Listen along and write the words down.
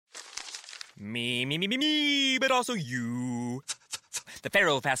Me, but also you. The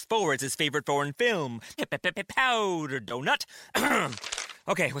Pharaoh fast forwards his favorite foreign film, Powder Donut.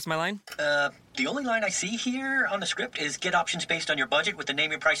 Okay, what's my line? The only line I see here on the script is get options based on your budget with the Name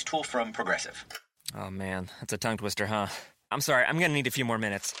Your Price tool from Progressive. Oh man, that's a tongue twister, huh? I'm sorry, I'm gonna need a few more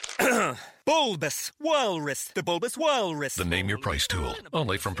minutes. Bulbous Walrus, the Bulbous Walrus. The Name Your Price tool,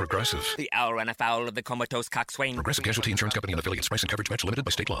 only from Progressive. The owl ran afoul of the comatose coxswain. Progressive Casualty Insurance Company and affiliates. Price and coverage match limited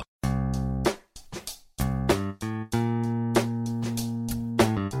by state law.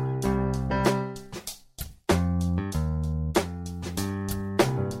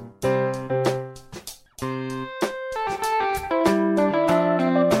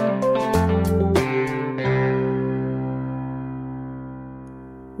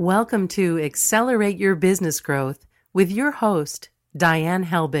 Welcome to Accelerate Your Business Growth with your host, Diane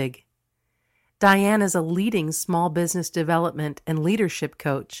Helbig. Diane is a leading small business development and leadership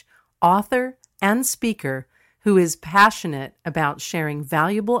coach, author, and speaker who is passionate about sharing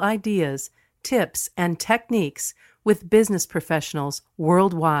valuable ideas, tips, and techniques with business professionals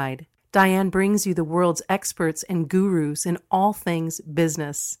worldwide. Diane brings you the world's experts and gurus in all things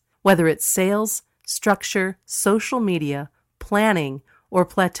business. Whether it's sales, structure, social media, planning, or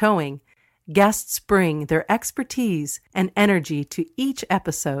plateauing, guests bring their expertise and energy to each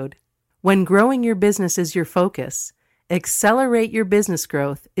episode. When growing your business is your focus, Accelerate Your Business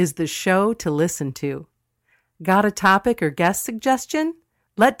Growth is the show to listen to. Got a topic or guest suggestion?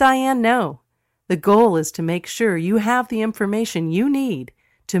 Let Diane know. The goal is to make sure you have the information you need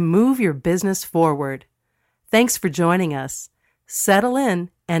to move your business forward. Thanks for joining us. Settle in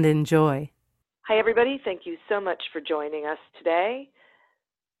and enjoy. Hi, everybody. Thank you so much for joining us today.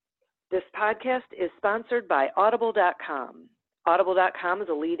 This podcast is sponsored by Audible.com. Audible.com is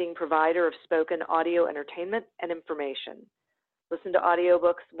a leading provider of spoken audio entertainment and information. Listen to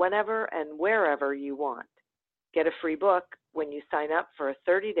audiobooks whenever and wherever you want. Get a free book when you sign up for a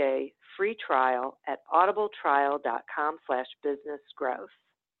 30-day free trial at audibletrial.com/businessgrowth.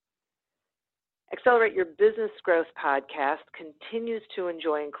 Accelerate Your Business Growth podcast continues to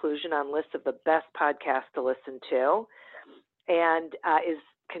enjoy inclusion on lists of the best podcasts to listen to and is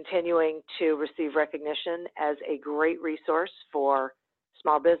continuing to receive recognition as a great resource for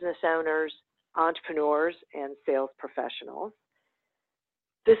small business owners, entrepreneurs, and sales professionals.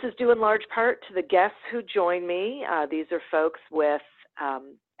 This is due in large part to the guests who join me. These are folks with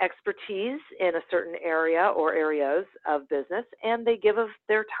expertise in a certain area or areas of business, and they give of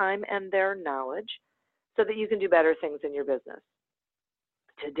their time and their knowledge so that you can do better things in your business.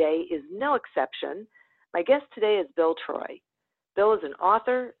 Today is no exception. My guest today is Bill Troy. Bill is an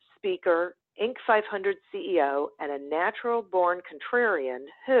author, speaker, Inc. 500 CEO, and a natural-born contrarian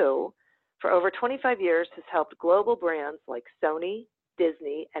who, for over 25 years, has helped global brands like Sony,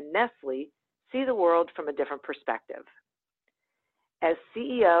 Disney, and Nestle see the world from a different perspective. As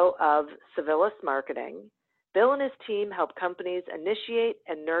CEO of Civilis Marketing, Bill and his team help companies initiate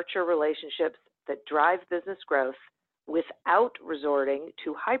and nurture relationships that drive business growth without resorting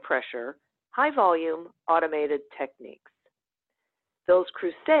to high-pressure, high-volume, automated techniques. Bill's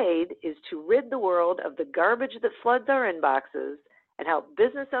crusade is to rid the world of the garbage that floods our inboxes and help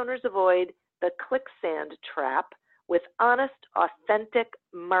business owners avoid the quicksand trap with honest, authentic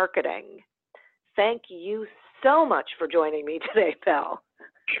marketing. Thank you so much for joining me today, Bill.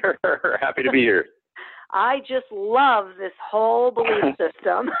 Sure, happy to be here. I just love this whole belief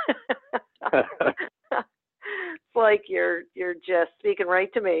system. It's like you're just speaking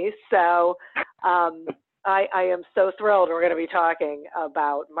right to me. So I am so thrilled we're going to be talking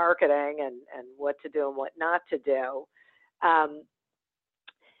about marketing and what to do and what not to do.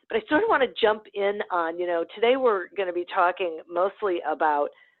 But I sort of want to jump in on, today we're going to be talking mostly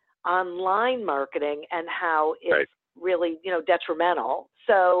about online marketing and how it's really, detrimental.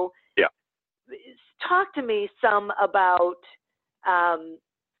 So talk to me some about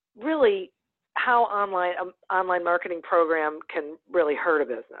really how online marketing program can really hurt a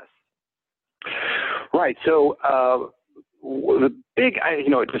business. Right. So the big,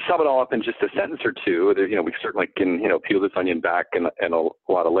 to sum it all up in just a sentence or two, we certainly can, peel this onion back in a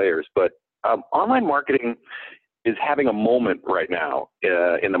lot of layers. But online marketing is having a moment right now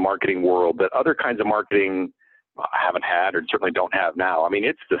in the marketing world that other kinds of marketing haven't had or certainly don't have now. I mean,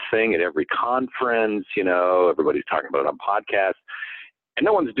 it's the thing at every conference, everybody's talking about it on podcasts. And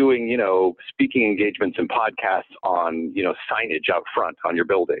no one's doing, speaking engagements and podcasts on, signage out front on your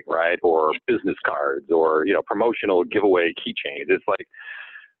building, right? Or business cards or, promotional giveaway keychains. It's like,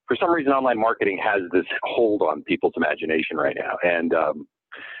 for some reason, online marketing has this hold on people's imagination right now. And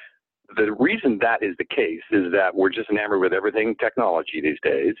the reason that is the case is that we're just enamored with everything technology these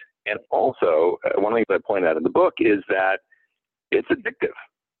days. And also, one of the things I point out in the book is that it's addictive.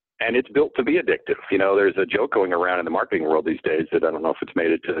 And it's built to be addictive. You know, there's a joke going around in the marketing world these days that I don't know if it's made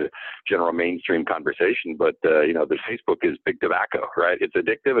it to general mainstream conversation, but, you know, that Facebook is big tobacco, right? It's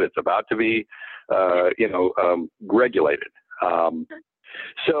addictive and it's about to be, regulated.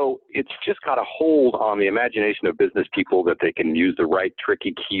 So it's just got a hold on the imagination of business people that they can use the right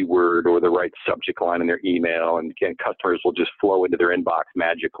tricky keyword or the right subject line in their email, and customers will just flow into their inbox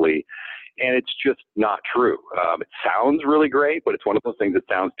magically. And it's just not true. It sounds really great, but it's one of those things that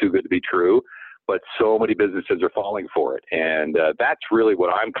sounds too good to be true. But so many businesses are falling for it. And that's really what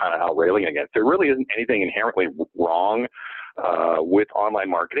I'm kind of out railing against. There really isn't anything inherently wrong with online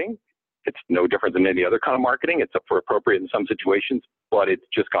marketing. It's no different than any other kind of marketing. It's appropriate in some situations, but it's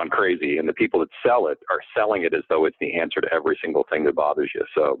just gone crazy. And the people that sell it are selling it as though it's the answer to every single thing that bothers you.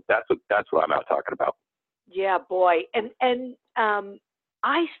 So that's what I'm out talking about. Yeah, boy. And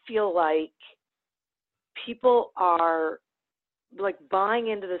I feel like people are like buying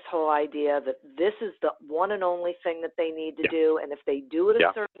into this whole idea that this is the one and only thing that they need to do. And if they do it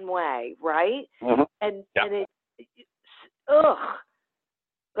a certain way, right? Mm-hmm. And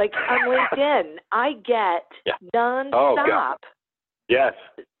like on LinkedIn, I get nonstop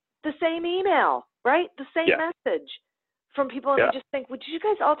the same email, right? The same message from people. And I just think, did you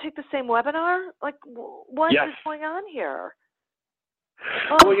guys all take the same webinar? Like, what is going on here?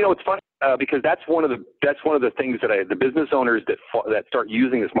 Well, you know, it's funny because that's one of the things that the business owners that start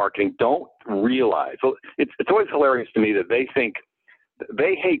using this marketing don't realize. So it's always hilarious to me that they think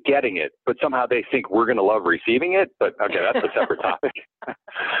they hate getting it, but somehow they think we're going to love receiving it. But okay, that's a separate topic.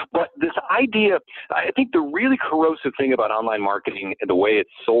 But this idea, I think the really corrosive thing about online marketing and the way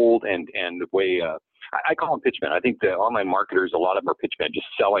it's sold and the way I call them pitchmen. I think the online marketers, a lot of them are pitchmen, just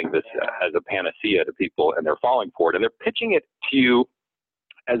selling this as a panacea to people, and they're falling for it, and they're pitching it to you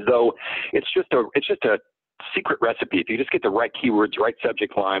as though it's just a secret recipe. If you just get the right keywords, right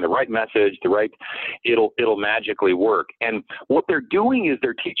subject line, the right message, it'll magically work. And what they're doing is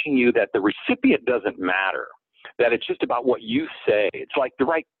they're teaching you that the recipient doesn't matter, that it's just about what you say. It's like the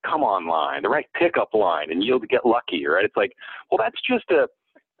right come on line, the right pickup line, and you'll get lucky, right? It's like, well, that's just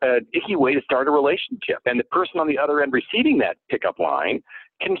an icky way to start a relationship. And the person on the other end receiving that pickup line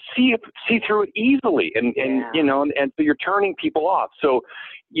can see through it easily, and so you're turning people off. So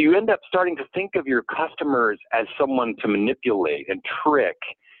you end up starting to think of your customers as someone to manipulate and trick,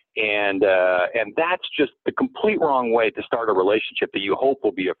 and that's just the complete wrong way to start a relationship that you hope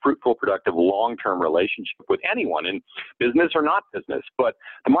will be a fruitful, productive, long-term relationship with anyone, in business or not business. But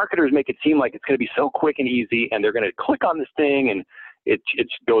the marketers make it seem like it's going to be so quick and easy, and they're going to click on this thing, and it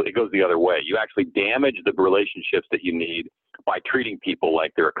goes the other way. You actually damage the relationships that you need by treating people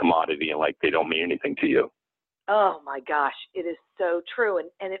like they're a commodity and like they don't mean anything to you. Oh my gosh, it is so true.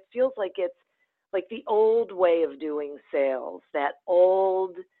 And it feels like it's like the old way of doing sales, that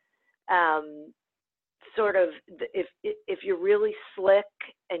old sort of, if you're really slick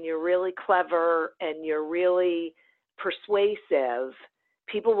and you're really clever and you're really persuasive,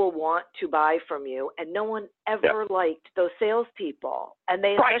 people will want to buy from you. And no one ever liked those salespeople. And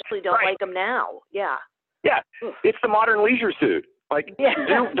they especially don't like them now. Yeah. Yeah. It's the modern leisure suit. Like,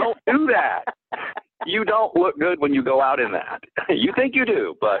 don't do that. You don't look good when you go out in that. You think you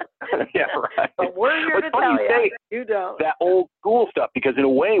do, but right. But we're here to tell you don't. That old school stuff, because in a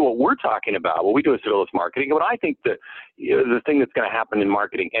way, what we're talking about, what we do is Civilis marketing, what I think the thing that's going to happen in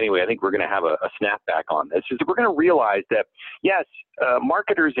marketing anyway, I think we're going to have a snapback on this, is that we're going to realize that, yes,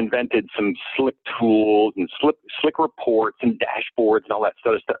 marketers invented some slick tools and slick reports and dashboards and all that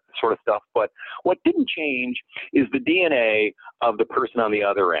sort of stuff, but what didn't change is the DNA of the person on the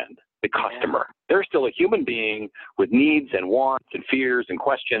other end, the customer. They're still a human being with needs and wants and fears and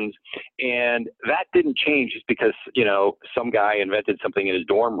questions, and that didn't change just because, some guy invented something in his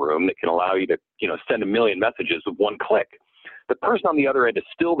dorm room that can allow you to, send 1 million messages with one click. The person on the other end is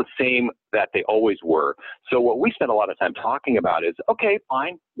still the same that they always were. So what we spend a lot of time talking about is, okay,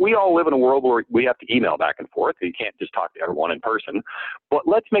 fine, we all live in a world where we have to email back and forth. You can't just talk to everyone in person. But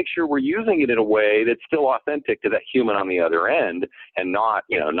let's make sure we're using it in a way that's still authentic to that human on the other end, and not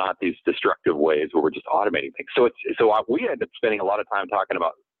these destructive ways where we're just automating things. So we end up spending a lot of time talking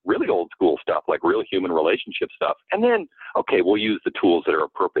about really old school stuff, like real human relationship stuff. And then, okay, we'll use the tools that are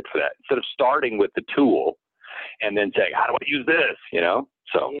appropriate for that. Instead of starting with the tool and then saying, how do I use this?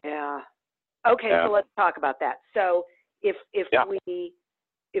 So. Yeah. Okay. Yeah. So let's talk about that. So if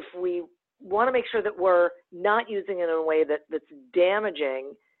we want to make sure that we're not using it in a way that's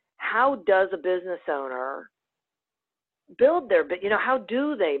damaging, how does a business owner build their, how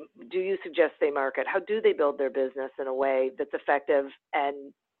do you suggest they market? How do they build their business in a way that's effective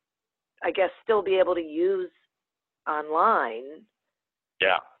and I guess still be able to use online?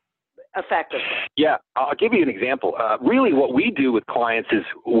 Yeah. Effectively. Yeah, I'll give you an example. Really what we do with clients is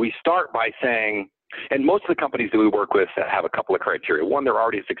we start by saying, and most of the companies that we work with have a couple of criteria. One, they're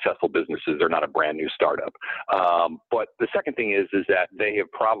already successful businesses. They're not a brand new startup. But the second thing is that they have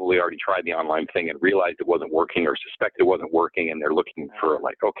probably already tried the online thing and realized it wasn't working or suspected it wasn't working, and they're looking for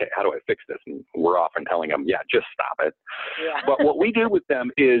like, okay, how do I fix this? And we're often telling them, yeah, just stop it. Yeah. But what we do with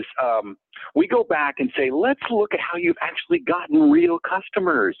them is we go back and say, let's look at how you've actually gotten real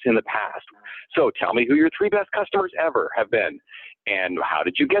customers in the past. So tell me who your 3 best customers ever have been. And how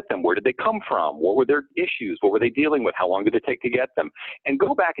did you get them? Where did they come from? What were their issues? What were they dealing with? How long did it take to get them? And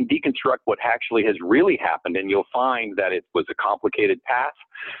go back and deconstruct what actually has really happened, and you'll find that it was a complicated path.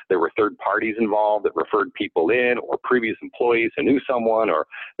 There were third parties involved that referred people in, or previous employees who knew someone, or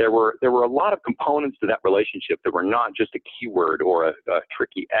there were a lot of components to that relationship that were not just a keyword or a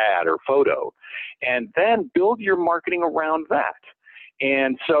tricky ad or photo. And then build your marketing around that.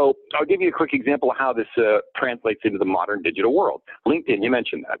 And so I'll give you a quick example of how this translates into the modern digital world. LinkedIn, you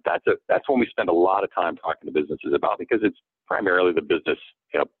mentioned that. That's one we spend a lot of time talking to businesses about because it's primarily the business,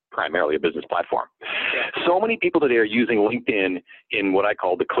 primarily a business platform. Yeah. So many people today are using LinkedIn in what I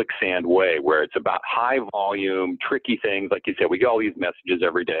call the quicksand way, where it's about high volume, tricky things. Like you said, we get all these messages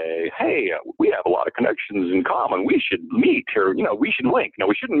every day. Hey, we have a lot of connections in common. We should meet, or, we should link. No,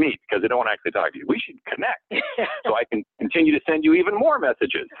 we shouldn't meet because they don't want to actually talk to you. We should connect so I can continue to send you even more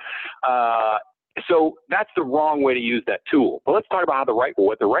messages. So that's the wrong way to use that tool. But let's talk about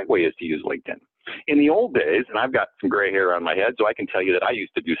what the right way is to use LinkedIn. In the old days, and I've got some gray hair on my head, so I can tell you that I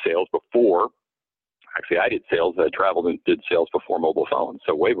used to do sales before. Actually, I did sales. I traveled and did sales before mobile phones,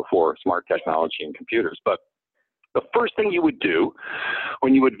 so way before smart technology and computers. But the first thing you would do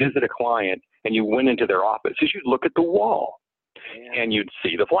when you would visit a client and you went into their office is you'd look at the wall. Yeah. And you'd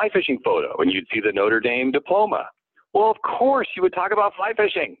see the fly fishing photo, and you'd see the Notre Dame diploma. Well, of course, you would talk about fly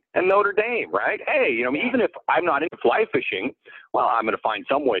fishing and Notre Dame, right? Hey, even if I'm not into fly fishing, well, I'm going to find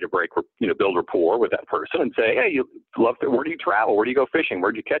some way to build rapport with that person and say, hey, where do you travel? Where do you go fishing?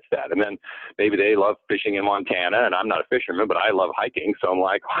 Where do you catch that? And then maybe they love fishing in Montana, and I'm not a fisherman, but I love hiking. So I'm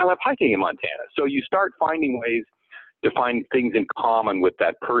like, I love hiking in Montana. So you start finding ways to find things in common with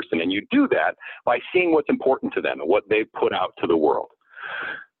that person. And you do that by seeing what's important to them and what they put out to the world.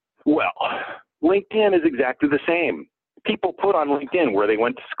 Well, LinkedIn is exactly the same. People put on LinkedIn where they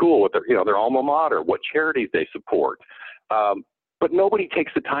went to school, with their alma mater, what charities they support. But nobody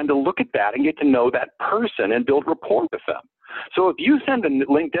takes the time to look at that and get to know that person and build rapport with them. So if you send a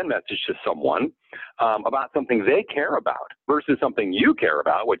LinkedIn message to someone about something they care about versus something you care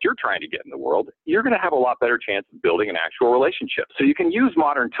about, what you're trying to get in the world, you're going to have a lot better chance of building an actual relationship. So you can use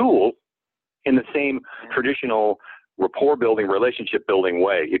modern tools in the same traditional rapport building, relationship building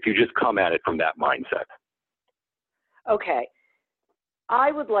way if you just come at it from that mindset. Okay.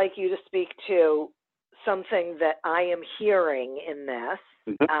 I would like you to speak to something that I am hearing in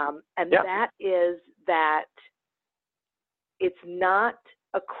this, and that is that it's not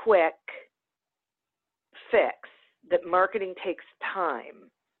a quick fix, that marketing takes time.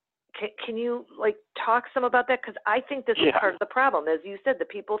 Can you talk some about that? Because I think this is part of the problem. As you said, the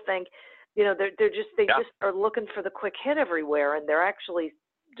people think, they just are looking for the quick hit everywhere, and they're actually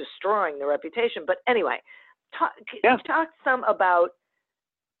destroying their reputation. But anyway, talk some about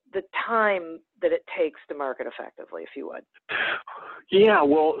the time that it takes to market effectively, if you would. Yeah,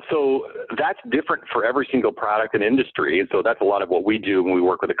 well, so that's different for every single product and industry. And so that's a lot of what we do when we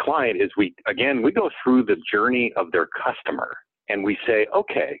work with a client is we go through the journey of their customer, and we say,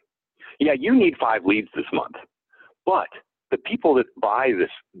 okay, you need 5 leads this month, but the people that buy this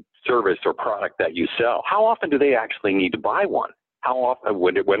service or product that you sell, how often do they actually need to buy one? How often,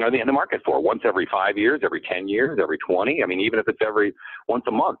 when are they in the market for? Once every 5 years, every 10 years, every 20? I mean, even if it's every once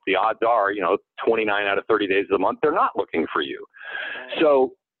a month, the odds are, 29 out of 30 days of the month, they're not looking for you.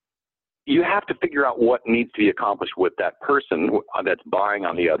 So you have to figure out what needs to be accomplished with that person that's buying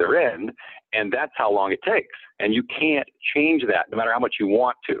on the other end, and that's how long it takes. And you can't change that no matter how much you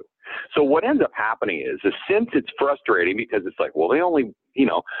want to. So what ends up happening is since it's frustrating because it's like, well, they only,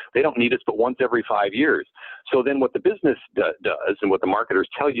 they don't need us but once every 5 years. So then what the business does and what the marketers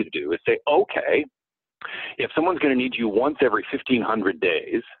tell you to do is say, okay, if someone's going to need you once every 1,500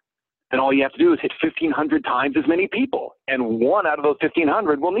 days, then all you have to do is hit 1,500 times as many people. And 1 out of those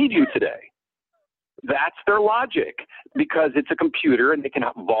 1,500 will need you today. That's their logic because it's a computer and they can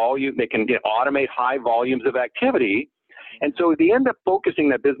automate high volumes of activity. And so they end up focusing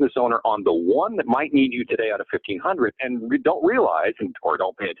that business owner on the one that might need you today out of 1,500 and don't realize or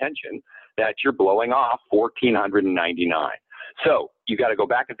don't pay attention that you're blowing off 1,499. So you got to go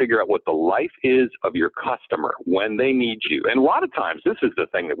back and figure out what the life is of your customer when they need you. And a lot of times, this is the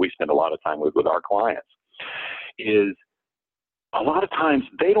thing that we spend a lot of time with our clients, is a lot of times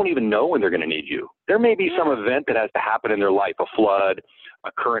they don't even know when they're going to need you. There may be some event that has to happen in their life, a flood,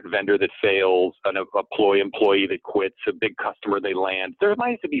 a current vendor that fails, an employee that quits, a big customer they land. There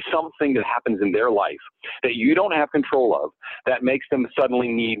might have to be something that happens in their life that you don't have control of that makes them suddenly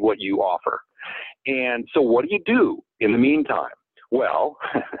need what you offer. And so what do in the meantime? Well,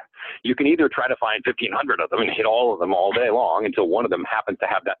 you can either try to find 1,500 of them and hit all of them all day long until one of them happens to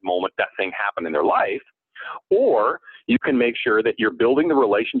have that moment, that thing happen in their life, or you can make sure that you're building the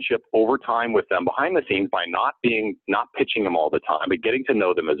relationship over time with them behind the scenes by not pitching them all the time, but getting to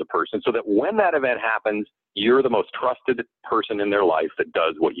know them as a person so that when that event happens, you're the most trusted person in their life that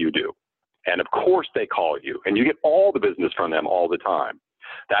does what you do. And of course they call you and you get all the business from them all the time.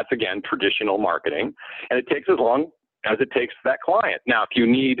 That's, again, traditional marketing, and it takes as long as it takes for that client. Now, if you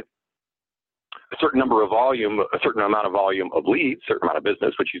need a certain amount of volume of leads, a certain amount of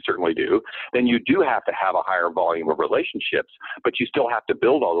business, which you certainly do, then you do have to have a higher volume of relationships, but you still have to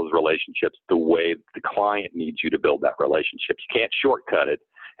build all those relationships the way the client needs you to build that relationship. You can't shortcut it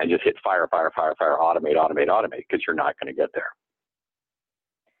and just hit fire, automate, because you're not going to get there.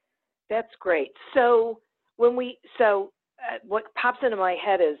 That's great. So what pops into my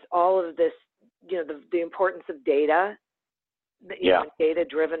head is all of this, the importance of data,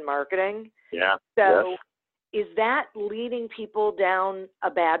 data-driven marketing. Yeah. So is that leading people down a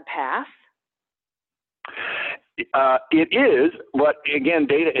bad path? It is, but again,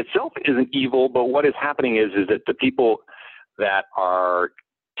 data itself isn't evil, but what is happening is that the people that are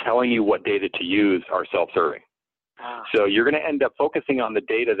telling you what data to use are self-serving. So you're going to end up focusing on the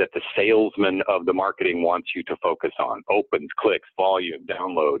data that the salesman of the marketing wants you to focus on: opens, clicks, volume,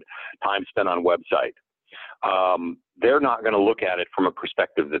 download, time spent on website. They're not going to look at it from a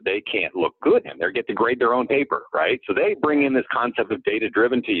perspective that they can't look good in. They get to grade their own paper, right? So they bring in this concept of data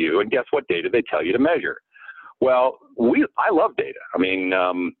driven to you, and guess what data they tell you to measure? Well, I love data. I mean,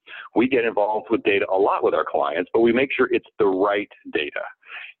 we get involved with data a lot with our clients, but we make sure it's the right data.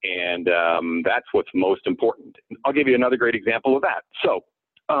 And that's what's most important. I'll give you another great example of that. So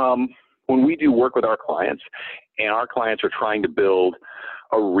when we do work with our clients, and our clients are trying to build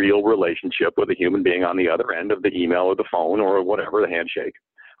a real relationship with a human being on the other end of the email or the phone or whatever, the handshake,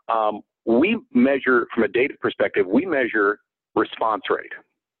 we measure, from a data perspective, we measure response rate.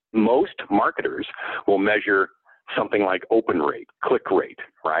 Most marketers will measure something like open rate, click rate,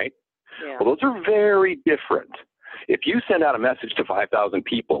 right? Yeah. Well, those are very different. If you send out a message to 5,000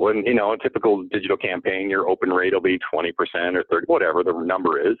 people, and a typical digital campaign, your open rate will be 20% or 30%, whatever the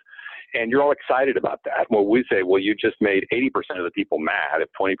number is, and you're all excited about that. Well, we say, well, you just made 80% of the people mad if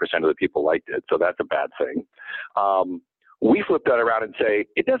 20% of the people liked it, so that's a bad thing. We flip that around and say,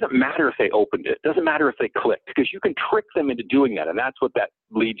 it doesn't matter if they opened it. It doesn't matter if they clicked, because you can trick them into doing that. And that's what that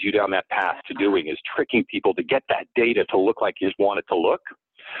leads you down that path to doing, is tricking people to get that data to look like you just want it to look.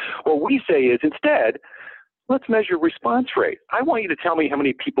 What we say is, instead, let's measure response rate. I want you to tell me how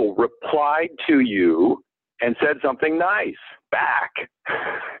many people replied to you and said something nice back.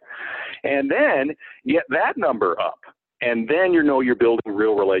 And then get that number up. And then you're building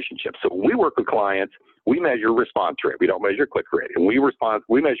real relationships. So when we work with clients, we measure response rate. We don't measure click rate. And we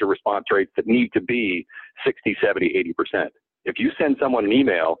measure response rates that need to be 60, 70, 80%. If you send someone an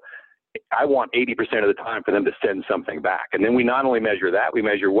email, I want 80% of the time for them to send something back. And then we not only measure that, we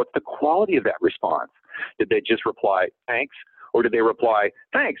measure what's the quality of that response. Did they just reply, thanks? Or did they reply,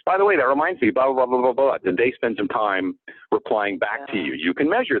 thanks, by the way, that reminds me, blah, blah, blah, blah, blah. Did they spend some time replying back to you? You can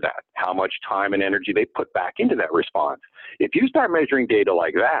measure that, how much time and energy they put back into that response. If you start measuring data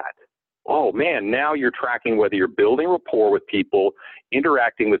like that, oh man, now you're tracking whether you're building rapport with people,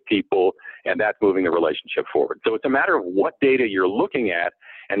 interacting with people, and that's moving the relationship forward. So it's a matter of what data you're looking at,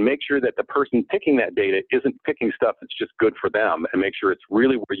 and make sure that the person picking that data isn't picking stuff that's just good for them, and make sure it's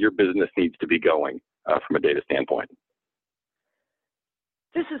really where your business needs to be going from a data standpoint.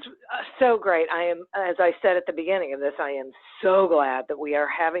 This is so great. I am, as I said at the beginning of this, I am so glad that we are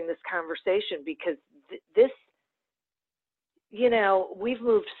having this conversation, because this, we've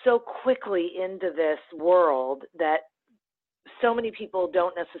moved so quickly into this world that so many people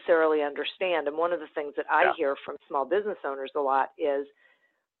don't necessarily understand. And one of the things that I hear from small business owners a lot is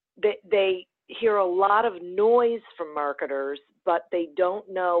that they hear a lot of noise from marketers, but they don't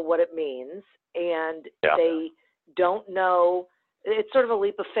know what it means, and they don't know it's sort of a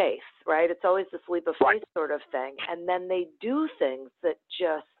leap of faith, right? It's always this leap of faith Right. sort of thing. And then they do things that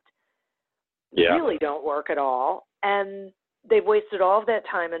just Yeah. really don't work at all. And they've wasted all of that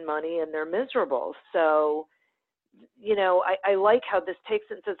time and money, and they're miserable. So, I like how this takes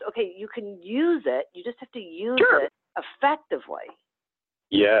it and says, okay, you can use it. You just have to use Sure. it effectively.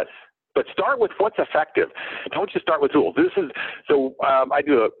 Yes. But start with what's effective. Don't just start with tools. I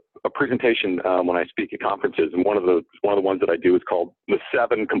do a presentation when I speak at conferences, and one of the ones that I do is called the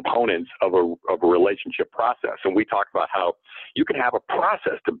 7 components of a relationship process. And we talk about how you can have a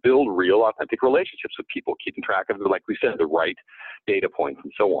process to build real, authentic relationships with people, keeping track of, like we said, the right data points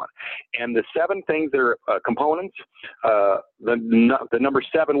and so on. And the 7 things that are components, the number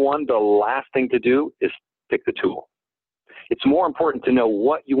 7 one, the last thing to do is pick the tool. It's more important to know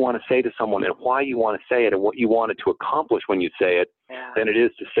what you want to say to someone and why you want to say it and what you wanted to accomplish when you say it than it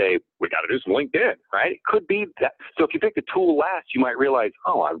is to say, we got to do some LinkedIn, right? It could be that. So if you pick the tool last, you might realize,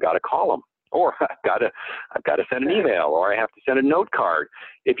 oh, I've got to call them, or I've got to send an email, or I have to send a note card.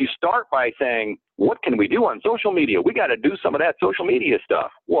 If you start by saying, what can we do on social media? We got to do some of that social media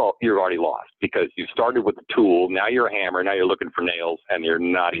stuff. Well, you're already lost because you started with the tool. Now you're a hammer. Now you're looking for nails, and you're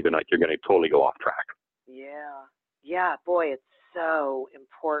not even like you're going to totally go off track. Yeah, boy, it's so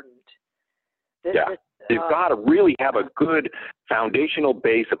important. You've got to really have a good foundational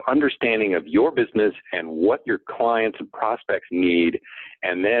base of understanding of your business and what your clients and prospects need,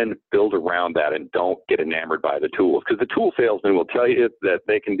 and then build around that, and don't get enamored by the tools, because the tool salesman will tell you that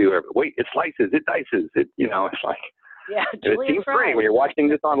they can do everything. Wait, it slices, it dices, it's like, it seems great when you're watching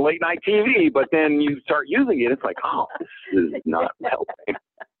this on late night TV, but then you start using it, it's like, oh, this is not helping.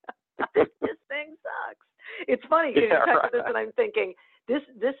 This thing sucks. It's funny because you talk about this, and I'm thinking this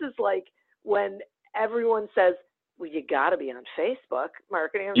is like when everyone says, well, you got to be on Facebook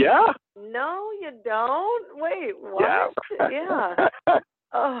marketing. Like, no, you don't. Wait, what?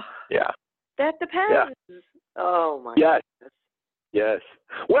 Oh, that depends. Oh my goodness. Yes.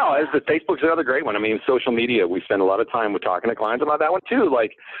 Well, as the Facebook's another great one. I mean, social media, we spend a lot of time with talking to clients about that one too.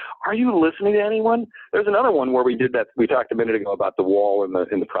 Like, are you listening to anyone? There's another one where we did that. We talked a minute ago about the wall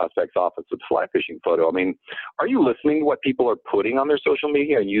in the prospect's office with fly fishing photo. I mean, are you listening to what people are putting on their social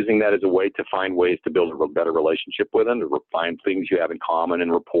media and using that as a way to find ways to build a better relationship with them, to find things you have in common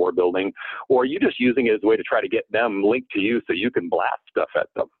and rapport building? Or are you just using it as a way to try to get them linked to you so you can blast stuff at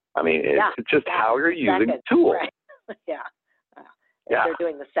them? I mean, it's just how you're using the tool. Right. They're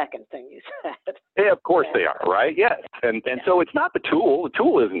doing the second thing you said. Yeah, of course they are, right? Yes. And so it's not the tool. The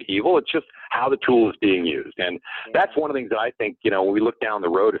tool isn't evil. It's just how the tool is being used. And that's one of the things that I think, when we look down the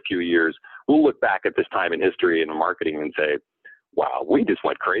road a few years, we'll look back at this time in history and marketing and say, wow, we just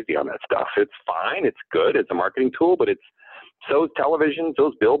went crazy on that stuff. It's fine. It's good. It's a marketing tool, but so's television,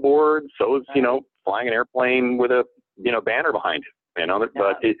 so's billboards, so's, flying an airplane with a, banner behind it,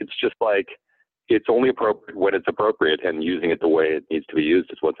 but it's just like, it's only appropriate when it's appropriate, and using it the way it needs to be used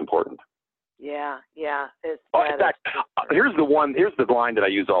is what's important. Yeah. In fact, here's the line that I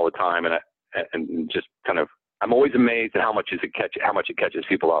use all the time, and just kind of, I'm always amazed at how much it catches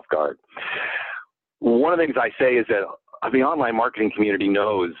people off guard. One of the things I say is that the online marketing community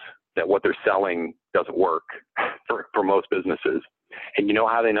knows that what they're selling doesn't work for most businesses. And you know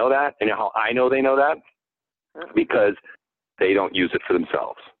how they know that? And you know how I know they know that? Because they don't use it for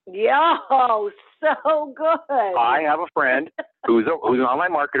themselves. Yeah, so good. I have a friend who's an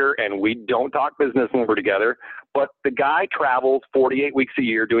online marketer, and we don't talk business when we're together, but the guy travels 48 weeks a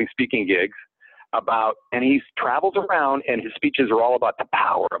year doing speaking gigs and he travels around, and his speeches are all about the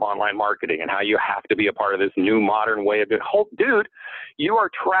power of online marketing and how you have to be a part of this new modern way of doing it. Dude, you are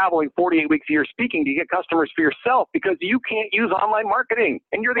traveling 48 weeks a year speaking to get customers for yourself because you can't use online marketing,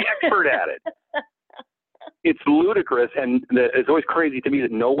 and you're the expert at it. It's ludicrous, and it's always crazy to me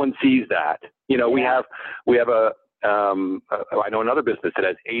that no one sees that. We have I know another business that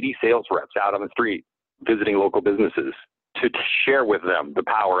has 80 sales reps out on the street visiting local businesses to share with them the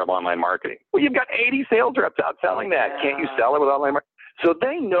power of online marketing. Well, you've got 80 sales reps out selling that. Can't you sell it with online marketing? So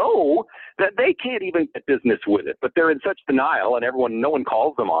they know that they can't even get business with it, but they're in such denial, and no one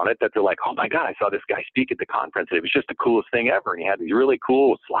calls them on it, that they're like, oh my God, I saw this guy speak at the conference, and it was just the coolest thing ever. And he had these really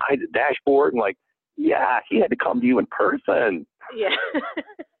cool slides, a dashboard, and he had to come to you in person. Yeah.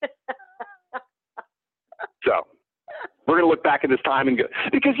 So we're going to look back at this time and go,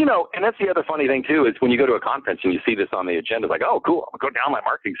 because, and that's the other funny thing too, is when you go to a conference and you see this on the agenda, it's like, oh, cool, I'm going to go down my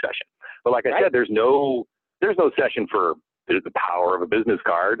marketing session. But like I said, there's no session for the power of a business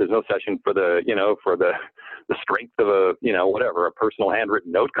card. There's no session for the strength of a personal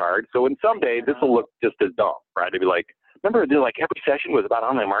handwritten note card. So in some days, this will look just as dumb, right? It'd be like, remember, every session was about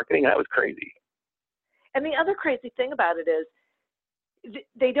online marketing? That was crazy. And the other crazy thing about it is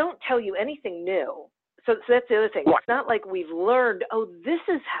they don't tell you anything new. So that's the other thing. Right. It's not like we've learned, oh, this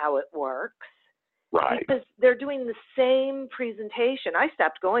is how it works. Right. Because they're doing the same presentation. I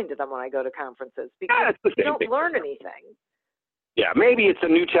stopped going to them when I go to conferences because it's the you same don't thing. learn anything. Yeah, maybe it's a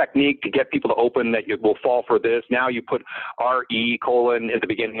new technique to get people to open that you will fall for this. Now you put RE colon at the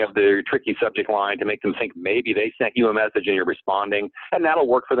beginning of the tricky subject line to make them think maybe they sent you a message and you're responding, and that'll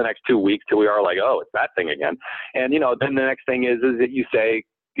work for the next 2 weeks till we are like, oh, it's that thing again. And, then the next thing is that you say,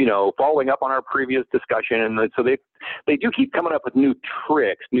 following up on our previous discussion. And so they do keep coming up with new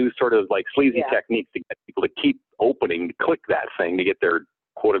tricks, new sort of like sleazy techniques to get people to keep opening, to click that thing to get their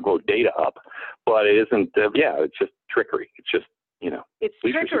quote unquote data up. But it isn't, it's just trickery. It's just, It's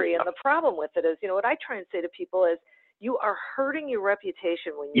trickery. And the problem with it is, what I try and say to people is you are hurting your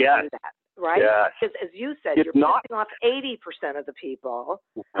reputation when you do that, right? Yes. Because as you said, It's you're not, pissing off 80% of the people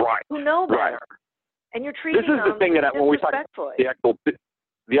right, who know better. Right. And you're treating them the thing that when we talk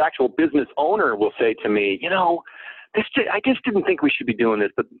the actual business owner will say to me, I just didn't think we should be doing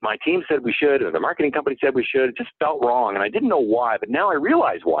this, but my team said we should, or the marketing company said we should. It just felt wrong, and I didn't know why, but now I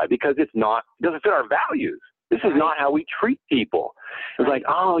realize why, because it doesn't fit our values. This is not how we treat people. It's like,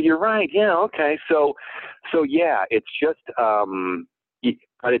 oh, you're right. Yeah, okay. So yeah, it's just,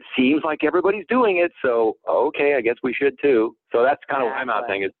 but it seems like everybody's doing it. So, okay, I guess we should too. So that's kind of what I'm out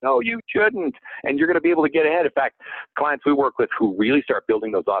saying is, no, you shouldn't. And you're going to be able to get ahead. In fact, clients we work with who really start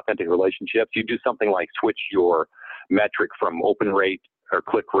building those authentic relationships, you do something like switch your metric from open rate or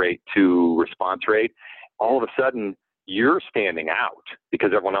click rate to response rate. All of a sudden, you're standing out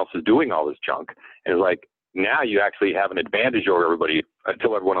because everyone else is doing all this junk. And it's like, now you actually have an advantage over everybody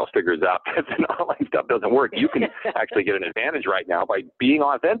until everyone else figures out that the online stuff doesn't work. You can actually get an advantage right now by being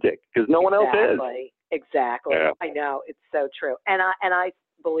authentic because no one else is. Exactly. Yeah. I know. It's so true. And I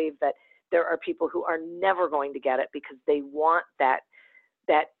believe that there are people who are never going to get it because they want that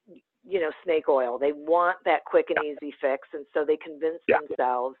snake oil. They want that quick and easy fix. And so they convince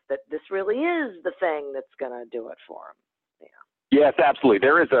themselves that this really is the thing that's going to do it for them. Yes, absolutely.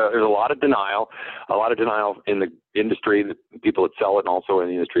 There's a lot of denial in the industry, the people that sell it, and also in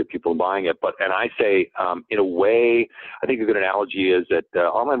the industry of people buying it. And I say, in a way, I think a good analogy is that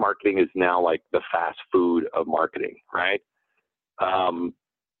online marketing is now like the fast food of marketing, right?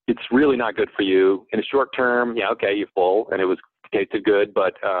 It's really not good for you in the short term. Yeah, okay, you're full, and it tasted good,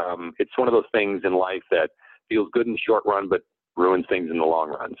 but it's one of those things in life that feels good in the short run, but ruins things in the long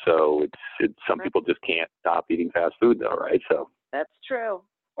run. So it's some people just can't stop eating fast food, though, right? So. That's true.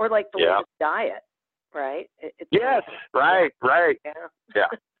 Or like the latest diet, right? Yes, right. Yeah.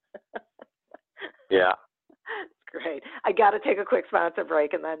 Yeah. Great. I got to take a quick sponsor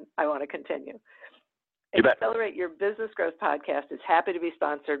break, and then I want to continue. You bet. Accelerate Your Business Growth podcast is happy to be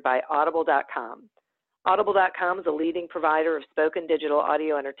sponsored by Audible.com. Audible.com is a leading provider of spoken digital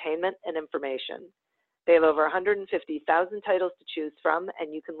audio entertainment and information. They have over 150,000 titles to choose from,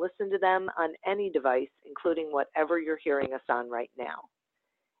 and you can listen to them on any device, including whatever you're hearing us on right now.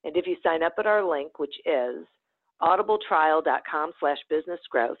 And if you sign up at our link, which is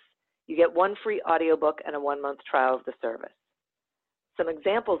audibletrial.com/businessgrowth, you get one free audiobook and a 1-month trial of the service. Some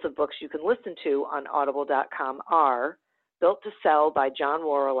examples of books you can listen to on audible.com are Built to Sell by John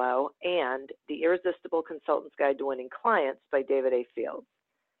Warrillow and The Irresistible Consultant's Guide to Winning Clients by David A. Fields.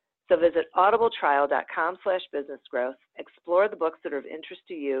 So visit audibletrial.com/businessgrowth, explore the books that are of interest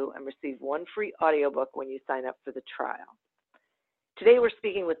to you, and receive one free audiobook when you sign up for the trial. Today we're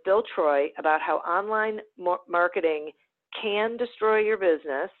speaking with Bill Troy about how online marketing can destroy your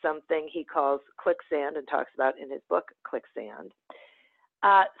business, something he calls quicksand and talks about in his book, Quicksand.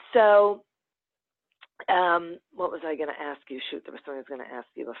 What was I going to ask you? Shoot, there was something I was going to ask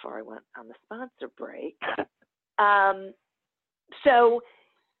you before I went on the sponsor break.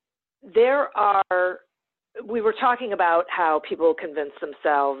 We were talking about how people convince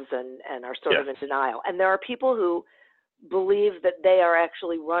themselves and are sort of in denial. And there are people who believe that they are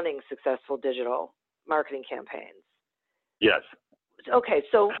actually running successful digital marketing campaigns. Yes. Okay,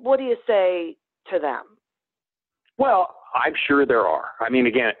 so what do you say to them? Well, I'm sure there are. I mean,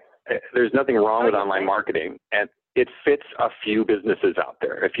 again, there's nothing wrong with online marketing, and it fits a few businesses out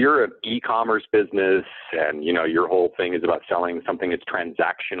there. If you're an e-commerce business and, your whole thing is about selling something that's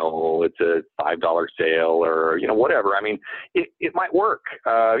transactional, it's a $5 sale or, whatever. I mean, it might work.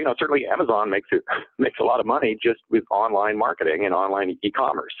 Certainly Amazon makes a lot of money just with online marketing and online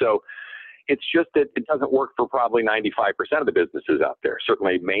e-commerce. So it's just that it doesn't work for probably 95% of the businesses out there,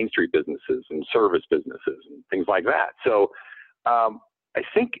 certainly Main Street businesses and service businesses and things like that. So, I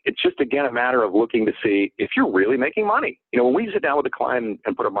think it's just, again, a matter of looking to see if you're really making money. When we sit down with a client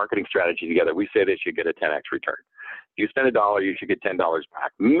and put a marketing strategy together, we say they should get a 10x return. You spend $1, you should get $10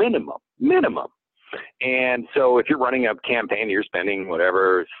 back, minimum. And so if you're running a campaign, you're spending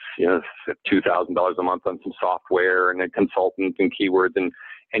whatever, $2,000 a month on some software and a consultant and keywords, and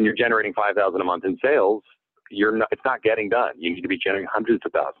you're generating $5,000 a month in sales, it's not getting done. You need to be generating hundreds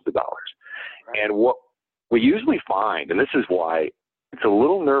of thousands of dollars. Right. And what we usually find, and this is why it's a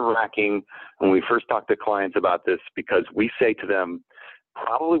little nerve-wracking when we first talk to clients about this, because we say to them,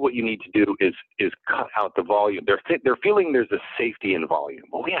 probably what you need to do is cut out the volume. They're feeling there's a safety in volume.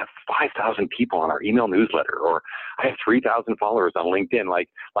 Well, we have 5,000 people on our email newsletter, or I have 3,000 followers on LinkedIn. Like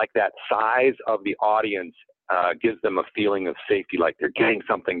that size of the audience gives them a feeling of safety, like they're getting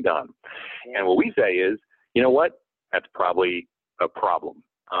something done. And what we say is, you know what? That's probably a problem.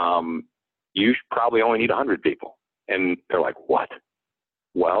 You probably only need 100 people. And they're like, what?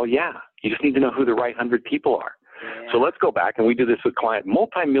 Well, yeah, you just need to know who the right 100 people are. Yeah. So let's go back, and we do this with client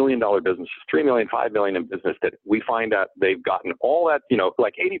multi-million-dollar businesses, $3 million, $5 million in business, that we find out they've gotten all that,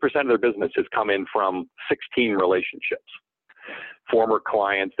 like 80% of their business has come in from 16 relationships. Former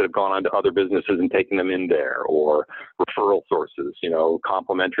clients that have gone on to other businesses and taken them in there, or referral sources,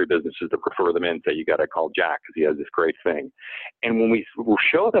 complementary businesses that refer them in, say, you got to call Jack because he has this great thing. And when we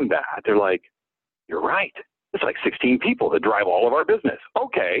show them that, they're like, you're right. It's like 16 people that drive all of our business.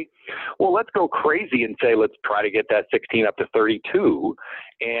 Okay, well, let's go crazy and say, let's try to get that 16 up to 32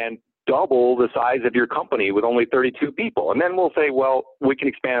 and double the size of your company with only 32 people. And then we'll say, well, we can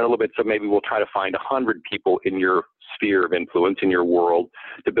expand it a little bit. So maybe we'll try to find 100 people in your sphere of influence, in your world,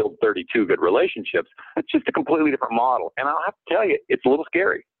 to build 32 good relationships. It's just a completely different model. And I'll have to tell you, it's a little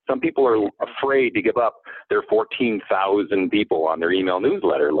scary. Some people are afraid to give up their 14,000 people on their email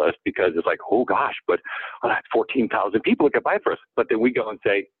newsletter list because it's like, oh gosh, but that's 14,000 people that could buy for us. But then we go and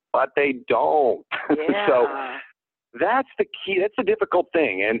say, but they don't. Yeah. So that's the key. That's a difficult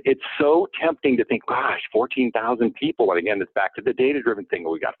thing. And it's so tempting to think, gosh, 14,000 people. And again, it's back to the data-driven thing.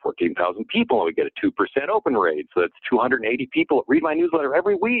 We got 14,000 people and we get a 2% open rate. So that's 280 people that read my newsletter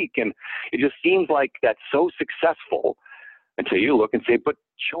every week. And it just seems like that's so successful until you look and say, but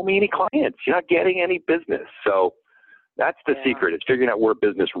show me any clients. You're not getting any business. So that's the secret. It's figuring out where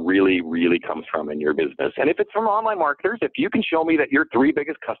business really, really comes from in your business. And if it's from online marketers, if you can show me that your 3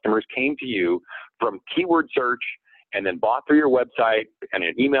 biggest customers came to you from keyword search and then bought through your website and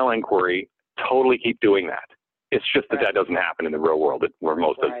an email inquiry, totally keep doing that. It's just that that doesn't happen in the real world where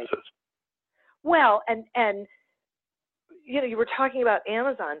most businesses. Well, and you were talking about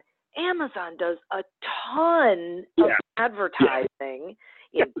Amazon. Amazon does a ton of advertising.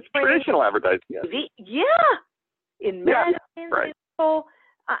 In traditional advertising. In magazines.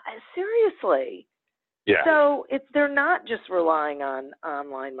 Seriously. Yeah. So they're not just relying on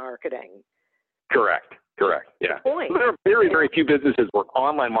online marketing. Correct. Yeah. There are very, very few businesses where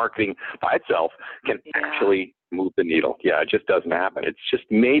online marketing by itself can actually move the needle. Yeah, it just doesn't happen. It's just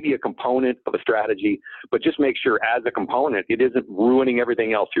maybe a component of a strategy, but just make sure as a component, it isn't ruining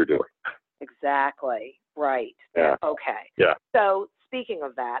everything else you're doing. Exactly. Right. Yeah. Okay. Yeah. So speaking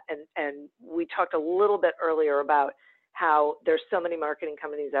of that, and we talked a little bit earlier about how there's so many marketing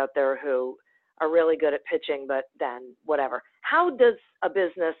companies out there who are really good at pitching, but then whatever. How does a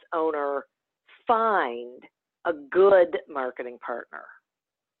business owner find a good marketing partner?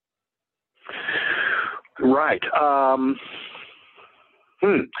 Right.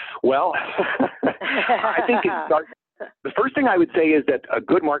 Well, I think the first thing I would say is that a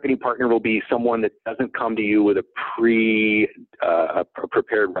good marketing partner will be someone that doesn't come to you with a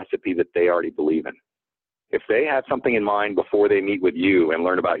prepared recipe that they already believe in. If they have something in mind before they meet with you and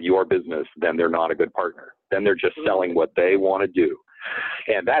learn about your business, then they're not a good partner. Then they're just selling what they want to do.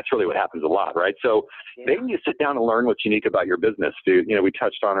 And that's really what happens a lot, right? So they need to sit down and learn what's unique about your business. We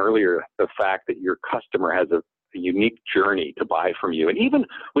touched on earlier the fact that your customer has a unique journey to buy from you. And even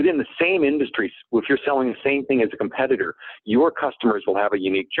within the same industry, if you're selling the same thing as a competitor, your customers will have a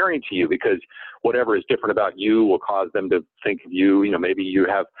unique journey to you because whatever is different about you will cause them to think of you. Maybe you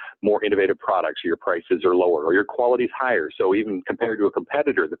have more innovative products, or your prices are lower, or your quality is higher. So even compared to a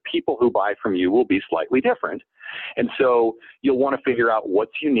competitor, the people who buy from you will be slightly different. And so you'll want to figure out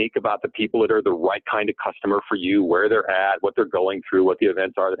what's unique about the people that are the right kind of customer for you, where they're at, what they're going through, what the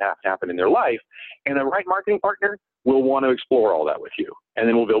events are that have to happen in their life. And the right marketing partner will want to explore all that with you. And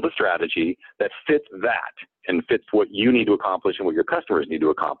then we'll build a strategy that fits that and fits what you need to accomplish and what your customers need to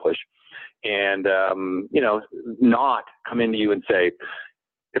accomplish. And, not come into you and say,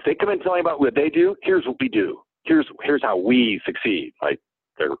 if they come in and tell me about what they do, here's what we do. Here's how we succeed.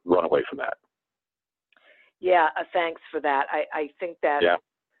 They run away from that. Yeah, thanks for that. I think that's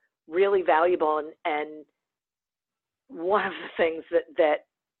really valuable. And one of the things that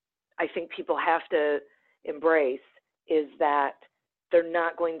I think people have to embrace is that they're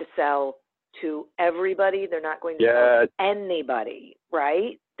not going to sell to everybody. They're not going to sell to anybody,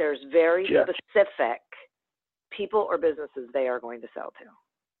 right? There's very specific people or businesses they are going to sell to.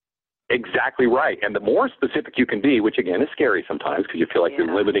 Exactly right. And the more specific you can be, which again is scary sometimes because you feel like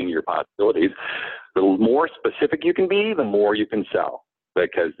you're limiting your possibilities, the more specific you can be, the more you can sell,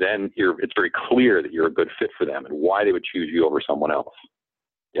 because then it's very clear that you're a good fit for them and why they would choose you over someone else.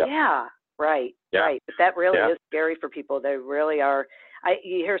 Yep. Yeah, right, right. But that really is scary for people. They really are.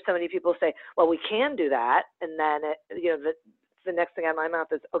 You hear so many people say, well, we can do that. And then, the next thing out of my mouth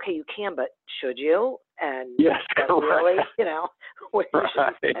is, okay, you can, but should you? And really, where you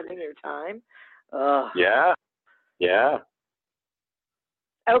should be spending your time. Ugh. Yeah. Yeah.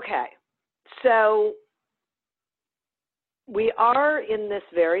 Okay. So we are in this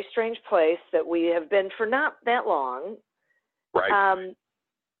very strange place that we have been for not that long. Right.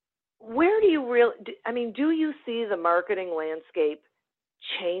 Where do you do you see the marketing landscape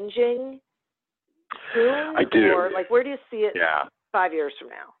changing soon? I do. Or where do you see it 5 years from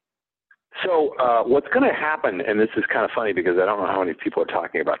now? So what's going to happen, and this is kind of funny because I don't know how many people are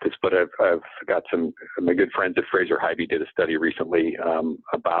talking about this, but I've got some of my good friends at Fraser Hyvie did a study recently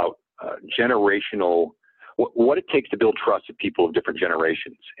about generational, what it takes to build trust with people of different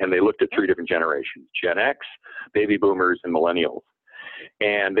generations. And they looked at 3 different generations: Gen X, baby boomers, and millennials.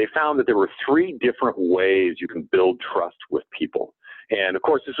 And they found that there were 3 different ways you can build trust with people. And of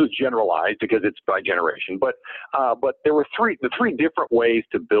course, this was generalized because it's by generation. But there were the 3 different ways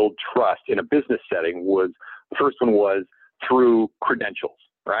to build trust in a business setting. The first one was through credentials,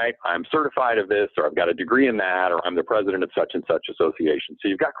 right? I'm certified of this, or I've got a degree in that, or I'm the president of such and such association. So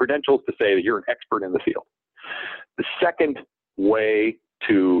you've got credentials to say that you're an expert in the field. The second way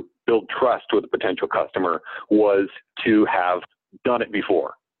to build trust with a potential customer was to have done it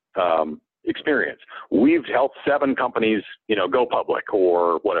before. Experience. We've helped 7 companies, go public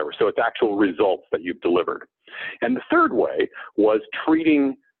or whatever. So it's actual results that you've delivered. And the third way was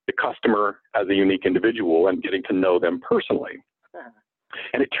treating the customer as a unique individual and getting to know them personally.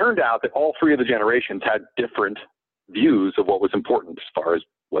 And it turned out that all 3 of the generations had different views of what was important as far as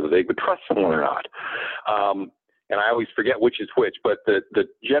whether they would trust someone or not. And I always forget which is which, but the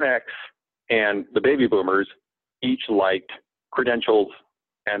Gen X and the baby boomers each liked credentials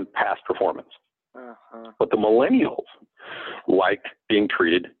and past performance. But the millennials liked being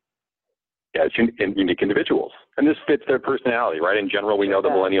treated as unique individuals. And this fits their personality, right? In general, we know the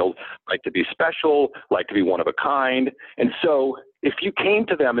millennials like to be special, like to be one of a kind. And so if you came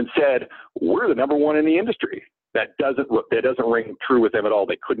to them and said, we're the number 1 in the industry, that doesn't ring true with them at all.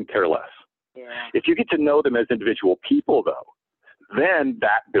 They couldn't care less. Yeah. If you get to know them as individual people, though, then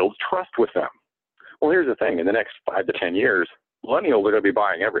that builds trust with them. Well, here's the thing. In the next 5 to 10 years, millennials are going to be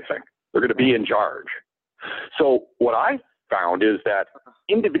buying everything. They're going to be in charge. So what I found is that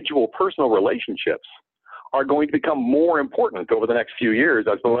individual personal relationships are going to become more important over the next few years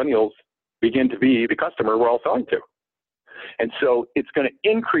as millennials begin to be the customer we're all selling to. And so it's going to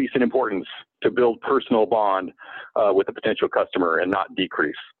increase in importance to build personal bond with a potential customer and not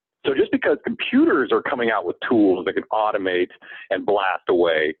decrease. So just because computers are coming out with tools that can automate and blast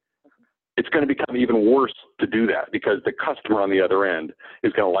away, it's going to become even worse to do that because the customer on the other end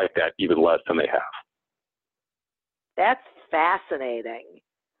is going to like that even less than they have. That's fascinating.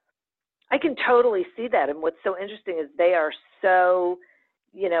 I can totally see that. And what's so interesting is they are so,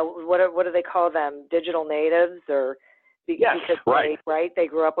 what do they call them? Digital natives or yes, because right. They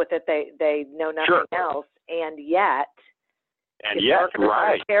grew up with it. They know nothing else. And yet,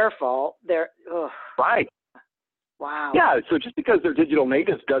 right. Careful. They're right. Wow. Yeah, so just because they're digital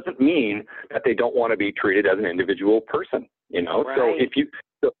natives doesn't mean that they don't want to be treated as an individual person, Right.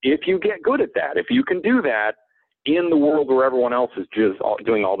 So if you get good at that, if you can do that in the world where everyone else is just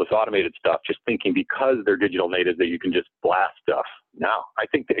doing all this automated stuff, just thinking because they're digital natives that you can just blast stuff. Now, I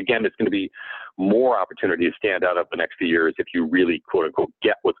think that, again, it's going to be more opportunity to stand out over the next few years if you really, quote unquote,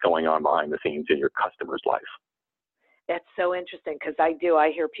 get what's going on behind the scenes in your customer's life. That's so interesting because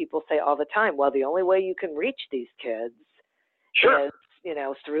I hear people say all the time, well, the only way you can reach these kids is,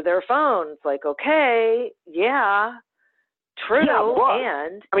 through their phones. Like, okay, yeah, true. Yeah, but,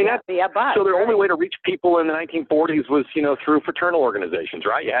 and but. So the only way to reach people in the 1940s was, through fraternal organizations,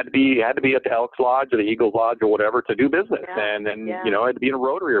 right? You had to be at the Elks Lodge or the Eagles Lodge or whatever to do business. Yeah. And then, had to be in a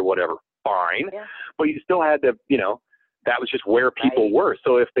Rotary or whatever. Fine. Yeah. But you still had to, that was just where people were.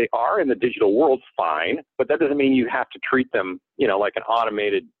 So if they are in the digital world, fine. But that doesn't mean you have to treat them, like an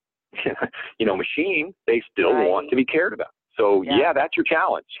automated, machine. They still want to be cared about. So that's your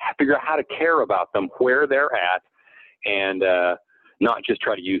challenge. Figure out how to care about them where they're at and not just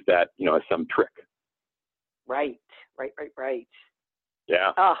try to use that, as some trick. Right. Right.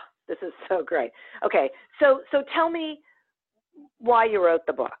 Yeah. Oh, this is so great. Okay, so tell me why you wrote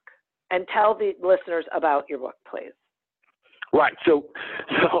the book, and tell the listeners about your book, please. Right. So,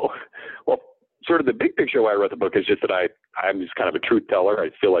 well, sort of the big picture why I wrote the book is just that I'm just kind of a truth teller. I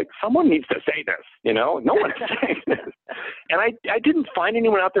feel like someone needs to say this, no one's saying this. And I didn't find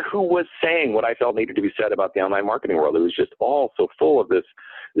anyone out there who was saying what I felt needed to be said about the online marketing world. It was just all so full of this.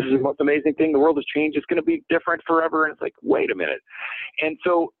 This is the most amazing thing. The world has changed. It's going to be different forever. And it's like, wait a minute. And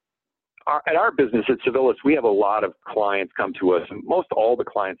so at our business at Civilis, we have a lot of clients come to us. And most all the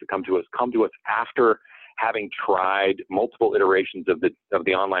clients that come to us after having tried multiple iterations of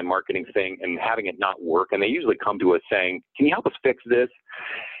the online marketing thing and having it not work. And they usually come to us saying, can you help us fix this?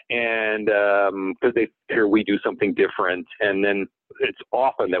 And because they hear we do something different. And then it's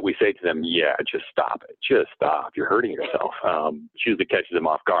often that we say to them, yeah, just stop it. Just stop. You're hurting yourself. Which usually catches them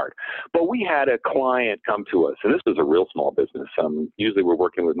off guard. But we had a client come to us, and this was a real small business. Usually we're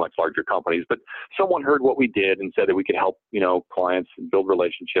working with much larger companies, but someone heard what we did and said that we could help, clients and build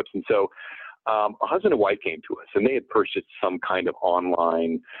relationships. And so a husband and wife came to us, and they had purchased some kind of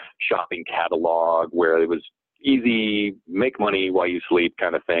online shopping catalog where it was easy, make money while you sleep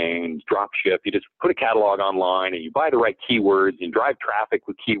kind of thing, drop ship. You just put a catalog online and you buy the right keywords and drive traffic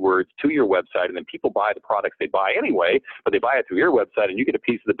with keywords to your website, and then people buy the products they buy anyway, but they buy it through your website and you get a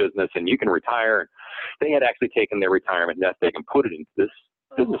piece of the business and you can retire. They had actually taken their retirement nest egg and put it into this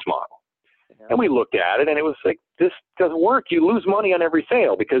business model. And we looked at it and it was like, this doesn't work. You lose money on every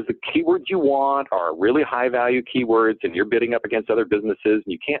sale because the keywords you want are really high value keywords and you're bidding up against other businesses and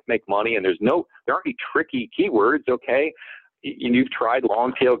you can't make money, and there aren't any tricky keywords. Okay. You've tried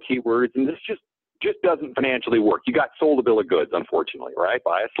long tail keywords and this just doesn't financially work. You got sold a bill of goods, unfortunately, right?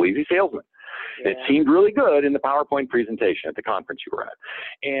 By a sleazy salesman. Yeah. It seemed really good in the PowerPoint presentation at the conference you were at.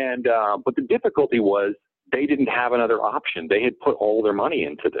 And, but the difficulty was they didn't have another option. They had put all their money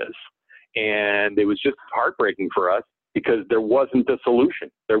into this. And it was just heartbreaking for us because there wasn't a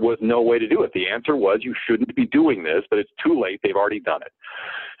solution. There was no way to do it. The answer was you shouldn't be doing this, but it's too late. They've already done it.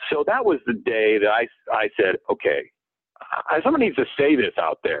 So that was the day that I said, okay, someone needs to say this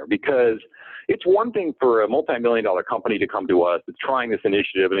out there, because it's one thing for a multi-million-dollar company to come to us that's trying this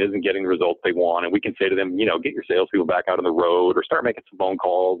initiative and isn't getting the results they want. And we can say to them, get your salespeople back out on the road or start making some phone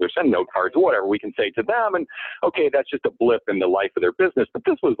calls or send note cards or whatever we can say to them. And okay, that's just a blip in the life of their business. But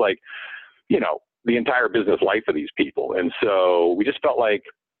this was like, the entire business life of these people. And so we just felt like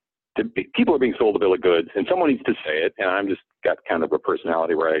people are being sold a bill of goods and someone needs to say it. And I'm just got kind of a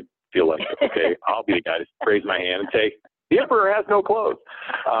personality where I feel like, okay, I'll be the guy to raise my hand and say, the emperor has no clothes.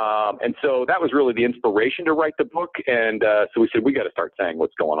 And so that was really the inspiration to write the book. And so we said, we got to start saying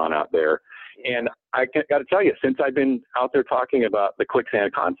what's going on out there. And I got to tell you, since I've been out there talking about the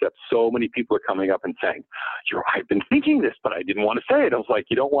ClickSand concept, so many people are coming up and saying, I've been thinking this, but I didn't want to say it. I was like,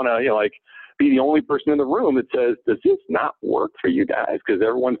 you don't want to, be the only person in the room that says, does this not work for you guys? Because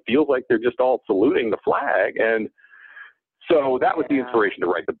everyone feels like they're just all saluting the flag. And so that was the inspiration to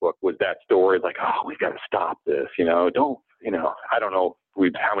write the book, was that story. Like, we've got to stop this, I don't know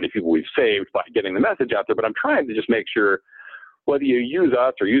how many people we've saved by getting the message out there, but I'm trying to just make sure whether you use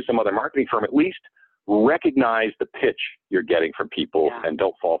us or use some other marketing firm, at least recognize the pitch you're getting from people and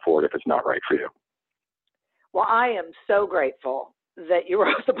don't fall for it if it's not right for you. Well, I am so grateful that you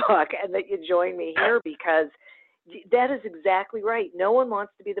wrote the book and that you joined me here, because that is exactly right. No one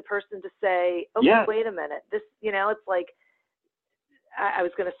wants to be the person to say, wait a minute, this, it's like, I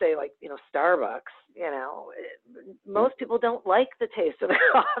was going to say, like, Starbucks, most people don't like the taste of the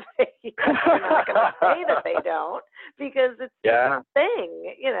coffee. They're not going to say that they don't, because it's a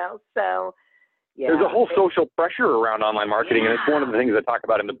thing, so. Yeah. There's a whole social pressure around online marketing, and it's one of the things I talk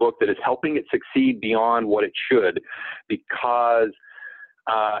about in the book that is helping it succeed beyond what it should, because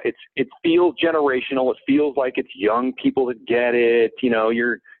it feels generational. It feels like it's young people that get it.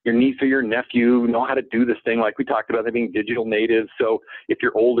 Your niece or your nephew know how to do this thing, like we talked about, them being digital natives. So if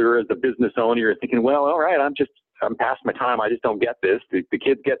you're older as a business owner, you're thinking, well, all right, I'm past my time. I just don't get this. The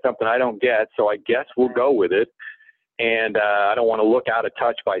kids get something I don't get, so I guess we'll go with it. And I don't want to look out of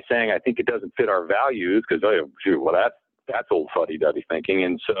touch by saying I think it doesn't fit our values, because that's old fuddy-duddy thinking.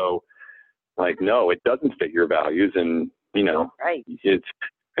 And so, like, no, it doesn't fit your values. And it's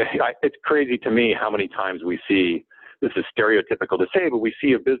crazy to me how many times we see, this is stereotypical to say, but we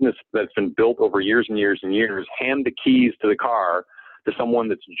see a business that's been built over years and years and years hand the keys to the car to someone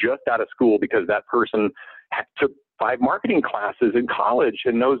that's just out of school, because that person took 5 marketing classes in college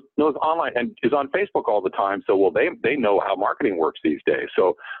and knows online and is on Facebook all the time. So, they know how marketing works these days.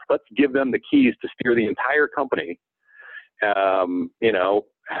 So let's give them the keys to steer the entire company,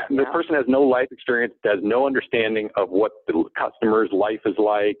 the person has no life experience, has no understanding of what the customer's life is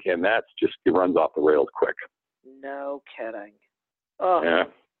like, and that's just, it runs off the rails quick. No kidding. Oh. Yeah.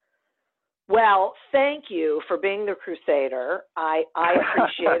 Well, thank you for being the crusader. I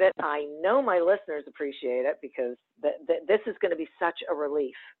appreciate it. I know my listeners appreciate it, because this is going to be such a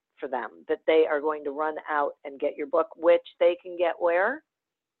relief for them, that they are going to run out and get your book, which they can get where?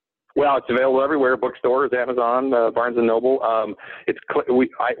 Well, it's available everywhere: bookstores, Amazon, Barnes and Noble. We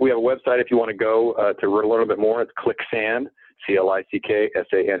have a website if you want to go to learn a little bit more. It's ClickSand,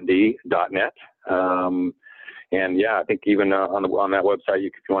 ClickSand.net. And yeah, I think even on that website,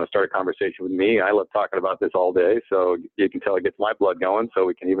 if you want to start a conversation with me, I love talking about this all day. So you can tell it gets my blood going. So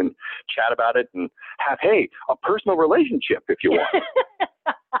we can even chat about it and have, a personal relationship if you want.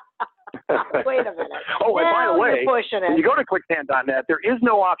 Wait a minute. Oh, and by the way, when you go to clickstand.net, there is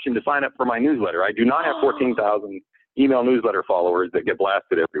no option to sign up for my newsletter. I do not have 14,000 email newsletter followers that get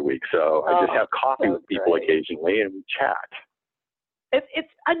blasted every week. So I just have coffee with people occasionally and we chat.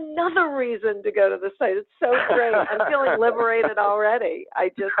 It's another reason to go to the site. It's so great. I'm feeling liberated already.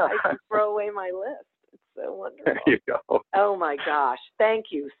 I just throw away my list. It's so wonderful. There you go. Oh my gosh.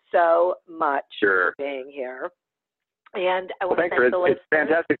 Thank you so much for being here. And I want to thank the listeners. It's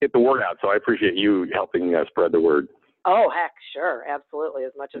fantastic to get the word out, so I appreciate you helping spread the word. Oh, heck, sure. Absolutely.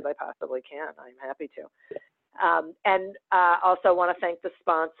 As much as I possibly can. I'm happy to. And also want to thank the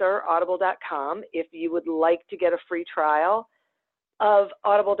sponsor, Audible.com. If you would like to get a free trial of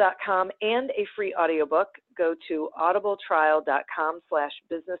Audible.com and a free audiobook, go to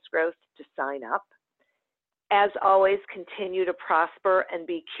audibletrial.com/businessgrowth to sign up. As always, continue to prosper and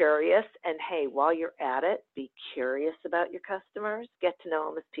be curious. And hey, while you're at it, be curious about your customers. Get to know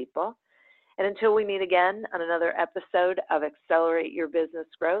them as people. And until we meet again on another episode of Accelerate Your Business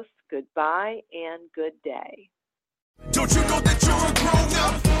Growth, goodbye and good day. Don't you know that you're a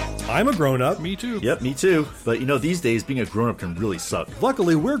grown-up? I'm a grown-up. Me too. Yep, me too. But these days being a grown-up can really suck.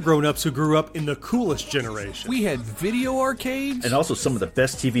 Luckily, we're grown-ups who grew up in the coolest generation. We had video arcades. And also some of the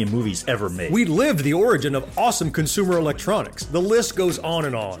best TV and movies ever made. We lived the origin of awesome consumer electronics. The list goes on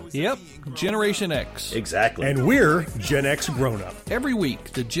and on. Yep, Generation X. Exactly. And we're Gen X grown-up. Every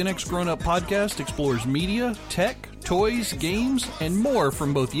week, the Gen X Grown Up podcast explores media, tech, toys, games, and more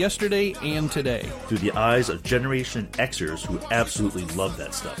from both yesterday and today. Through the eyes of Generation Xers who absolutely love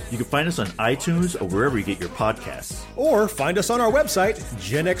that stuff. You can find us on iTunes or wherever you get your podcasts. Or find us on our website,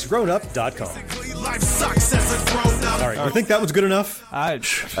 genxgrownup.com. Life sucks as a grown-up. All right, you think that was good enough? I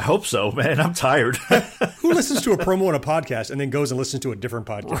hope so, man. I'm tired. Who listens to a promo on a podcast and then goes and listens to a different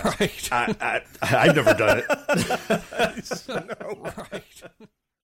podcast? Right. I've never done it. No. Right.